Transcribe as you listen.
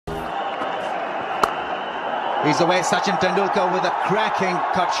He's away, Sachin Tendulkar with a cracking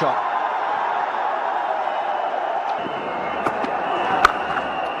cut shot.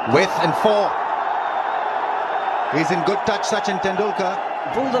 Width and 4. He's in good touch, Sachin Tendulkar.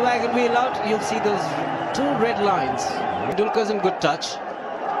 Pull the wagon wheel out, you'll see those 2 red lines. Tendulkar's in good touch.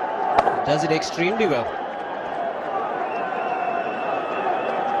 Does it extremely well.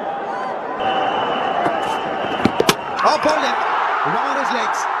 Oh, bowled him round his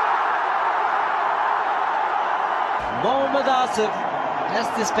legs. Mohammad Asif has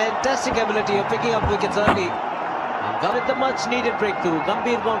this fantastic ability of picking up wickets early. And got with the much needed breakthrough.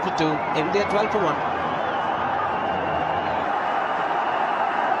 Gambhir gone for 2. India 12 for 1.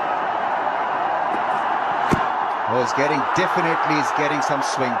 Oh, definitely getting some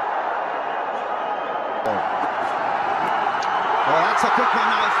swing. Oh, that's a quick one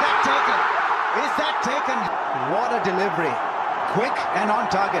now. Is that taken? What a delivery. Quick and on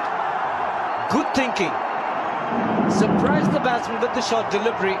target. Good thinking. Surprised the batsman with the short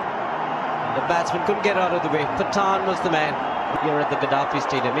delivery. The batsman couldn't get out of the way. Pathan was the man here at the Gaddafi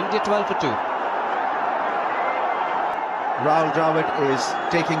Stadium. India 12 for 2. Rahul Dravid is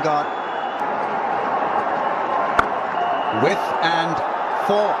taking guard. Width and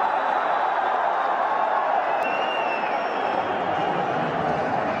 4.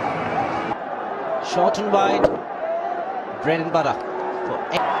 Short and wide. Bread and butter.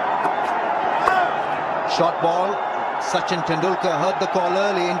 Short ball. Sachin Tendulkar heard the call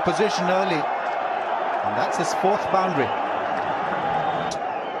early, in position early. And that's his 4th boundary.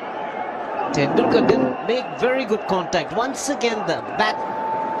 Tendulkar didn't make very good contact. Once again, the bat.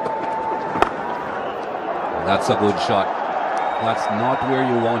 That's a good shot. That's not where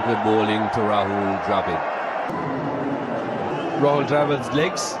you wanted bowling to Rahul Dravid. Rahul Dravid's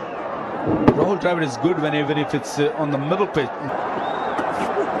legs. Rahul Dravid is good even if it's on the middle pitch.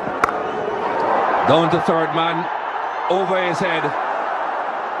 Down to 3rd man, over his head.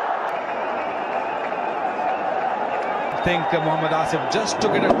 I think Mohammad Asif just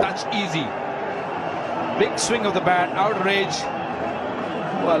took it a touch easy. Big swing of the bat, out of range.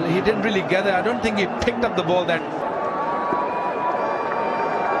 Well, he didn't really gather. I don't think he picked up the ball that.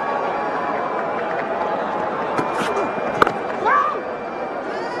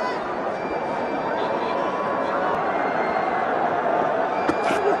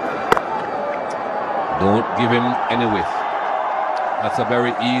 Don't give him any width. That's a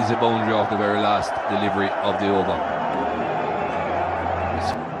very easy boundary off the very last delivery of the over.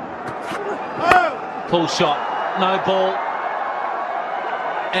 Pull shot, no ball.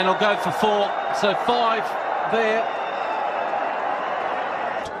 And he'll go for 4. So 5 there.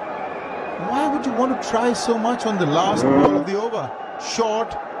 Why would you want to try so much on the last ball of the over?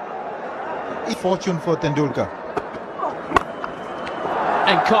 Short. Fortune for Tendulkar.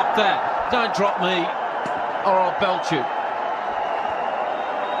 And cop that. Don't drop me or I'll belt you.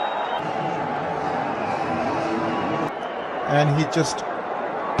 And he just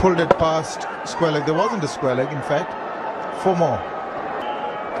pulled it past square leg. There wasn't a square leg, in fact. 4 more.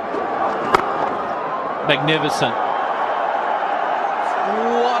 Magnificent.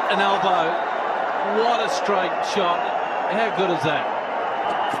 What an elbow. What a straight shot. How good is that?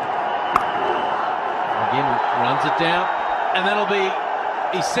 Again, runs it down. And that'll be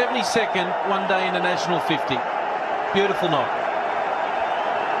his 72nd one-day international 50. Beautiful knock.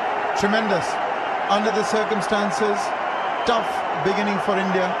 Tremendous. Under the circumstances, tough beginning for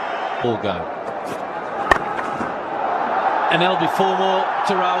India. Ball go. And there'll be 4 more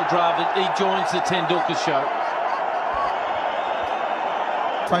to Rahul Dravid. He joins the Tendulkar show.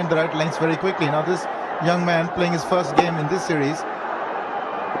 Find the right lengths very quickly. Now this young man playing his first game in this series.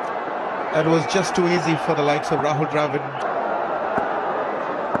 That was just too easy for the likes of Rahul Dravid.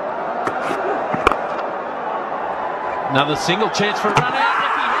 Another single chance for a run out.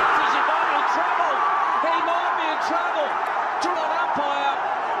 If he hits us, he might be in trouble. He might be in trouble. To an umpire.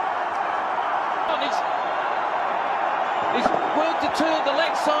 He's worked it to the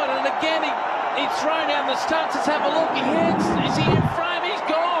leg side, and again he's thrown down the stumps. Let's have a look. He hits. Is he in frame? He's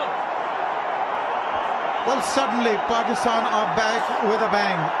gone. Well, suddenly Pakistan are back with a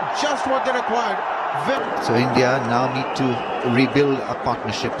bang. Just what they required. So India now need to rebuild a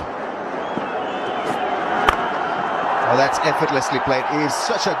partnership. Oh, that's effortlessly played. He is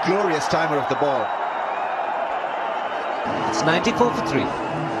such a glorious timer of the ball. It's 94 for 3.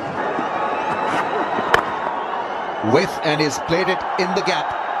 Width, and he's played it in the gap.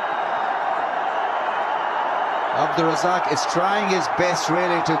 Abdur Razak is trying his best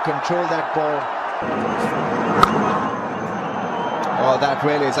really to control that ball. Oh, that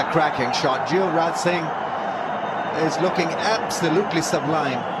really is a cracking shot. Yuvraj Singh is looking absolutely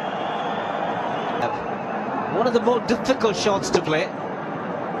sublime. One of the more difficult shots to play.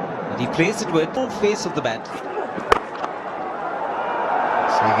 And he plays it with full face of the bat.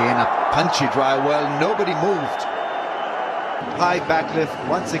 So again, a punchy drive. Well, nobody moved. High backlift,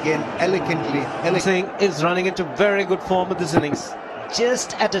 once again, elegantly. Singh is running into very good form in this innings.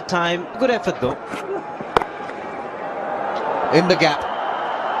 Just at a time. Good effort though. In the gap.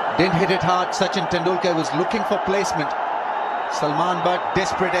 Didn't hit it hard. Sachin Tendulkar was looking for placement. Salman Butt,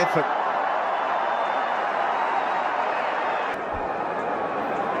 desperate effort.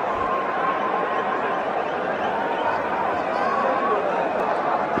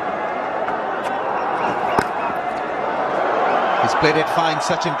 He's played it fine,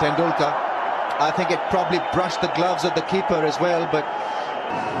 Sachin Tendulkar. I think it probably brushed the gloves of the keeper as well, but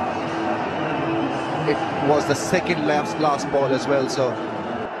it was the second last ball as well, so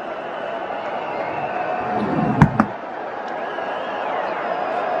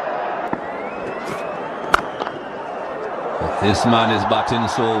this man is batting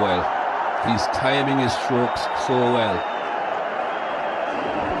so well. He's timing his strokes so well.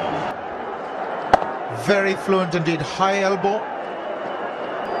 Very fluent indeed. High elbow.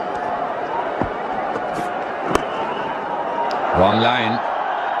 Wrong line.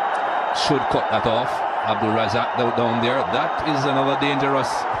 Should cut that off. Abdul Razak down there. That is another dangerous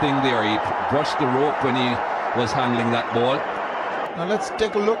thing there. He brushed the rope when he was handling that ball. Now let's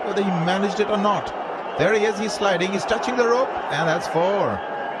take a look whether he managed it or not. There he is, he's sliding, he's touching the rope, and that's 4.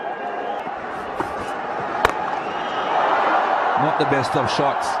 Not the best of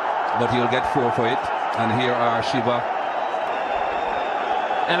shots, but he'll get 4 for it. And here are Shiva.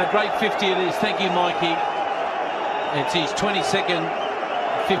 And a great 50 it is. Thank you, Mikey. It's his 22nd,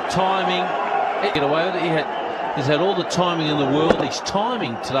 5th timing. Get away with it. He's had all the timing in the world. His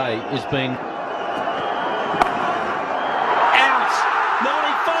timing today has been out.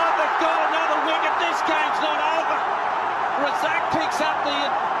 95. They've got another wicket. This game's not over. Razak picks up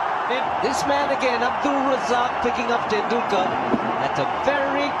This man again, Abdul Razak, picking up Tendulkar at a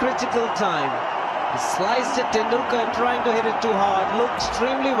very critical time. He sliced at Tendulkar, trying to hit it too hard. Looked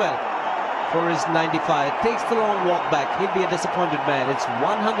extremely well for his 95. Takes the long walk back. He'll be a disappointed man. It's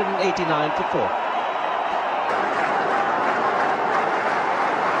 189 for 4.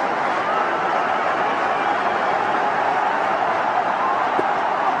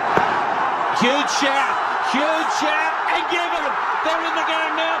 huge shout, and given. They're in the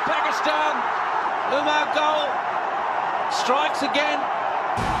game now, Pakistan. Umar Goal strikes again.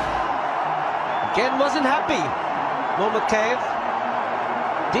 Again wasn't happy. Mohammad Kaif.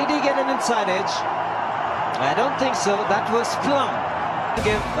 Did he get an inside edge? I don't think so. That was plumb.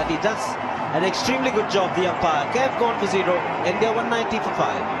 But he does an extremely good job, the umpire. Kaif gone for 0. India 190 for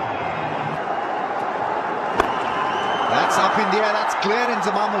 5. that's up in the air. That's clear in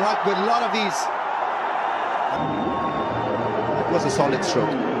Zamamul Haq with a lot of these. It was a solid stroke.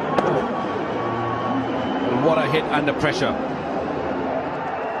 What a hit under pressure.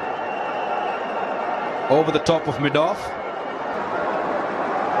 Over the top of mid-off.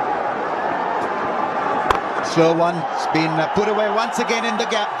 Slow one. It's been put away once again in the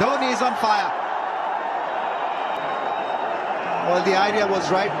gap. Dhoni is on fire. Well, the idea was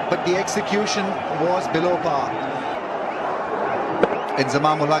right, but the execution was below par. And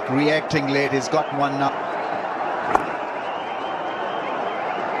Zamamul Haq reacting late. He's got one now.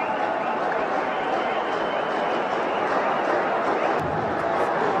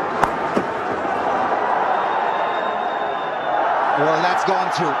 Well, that's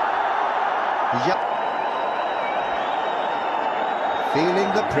gone through. Yep.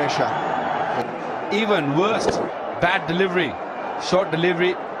 Feeling the pressure. Even worse, bad delivery, short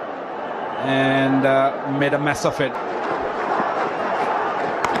delivery, and made a mess of it.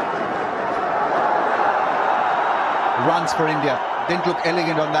 Runs for India. Didn't look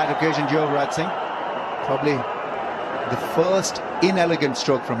elegant on that occasion, Yuvraj Singh. Probably the first inelegant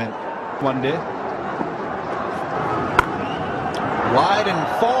stroke from him. One day. Wide and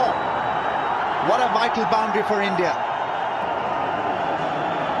 4. What a vital boundary for India.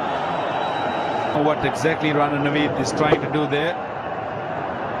 What exactly Rana Naveed is trying to do there.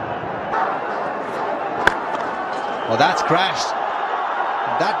 Well, that's crashed.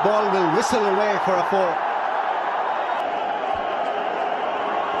 That ball will whistle away for a 4.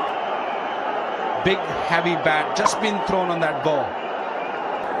 Big heavy bat just been thrown on that ball.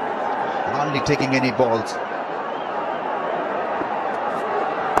 Hardly taking any balls.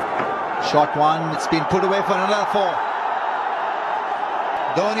 Shot one. It's been put away for another 4.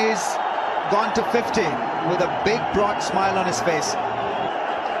 Dhoni's gone to 50 with a big broad smile on his face.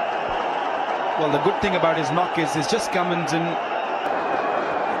 Well, the good thing about his knock is just comes in.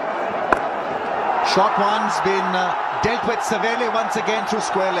 Short one's been dealt with severely once again through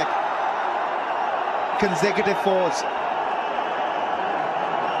square leg. Consecutive fours.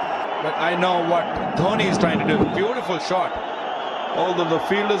 But I know what Dhoni is trying to do. Beautiful shot. Although the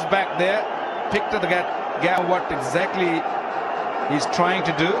fielder's back there, picked at the gap what exactly he's trying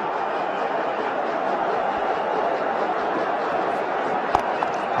to do.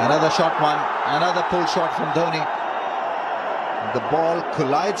 Another short one, another pull shot from Dhoni. The ball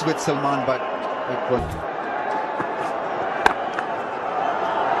collides with Salman, but it was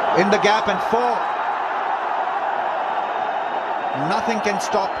in the gap and 4. Nothing can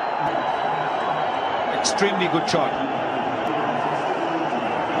stop. Extremely good shot.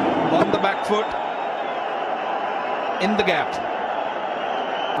 On the back foot. In the gap.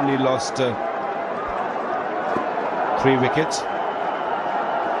 Only lost 3 wickets.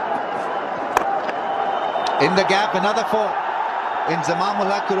 In the gap, another 4. Inzamam ul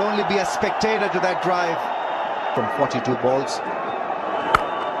Haq could only be a spectator to that drive from 42 balls.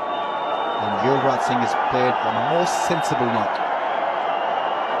 And Yuvraj Singh has played the most sensible knock.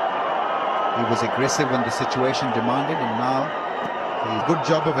 He was aggressive when the situation demanded, and now he's Good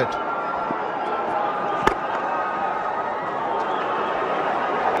job of it.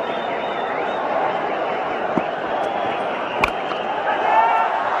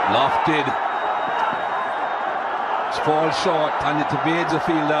 Lofted. Falls short, and it evades the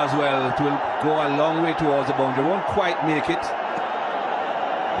fielder as well. It will go a long way towards the boundary. Won't quite make it,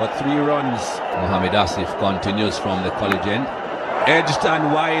 but 3 runs. Mohamed Asif continues from the college end. Edged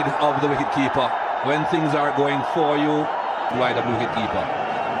and wide of the wicketkeeper. When things are going for you, wide of the wicketkeeper.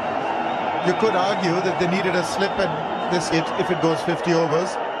 You could argue that they needed a slip at this if it goes 50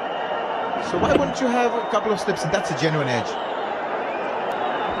 overs. So why wouldn't you have a couple of slips? And that's a genuine edge.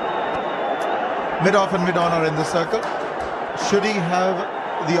 Mid-off and mid-on are in the circle. Should he have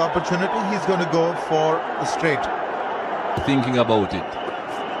the opportunity, he's going to go for the straight. Thinking about it.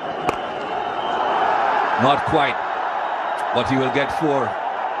 Not quite, but he will get 4.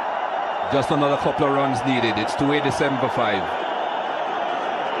 Just another couple of runs needed. It's 287 for 5.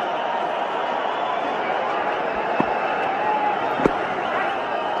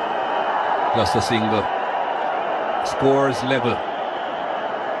 Just a single. Scores level.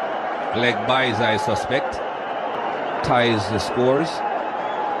 Leg buys, I suspect. Ties the scores.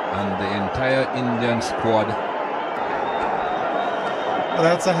 And the entire Indian squad.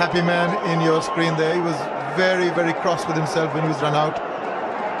 That's a happy man in your screen there. He was very, very cross with himself when he was run out.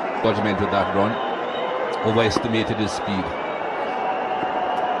 Judgment with that run. Overestimated his speed.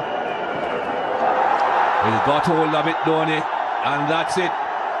 He's got hold of it, Dhoni. And that's it.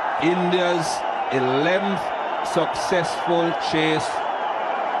 India's 11th successful chase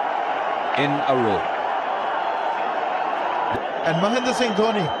in a row. And Mahendra Singh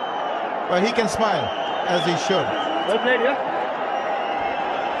Dhoni, well, he can smile, as he should. Well played, yeah.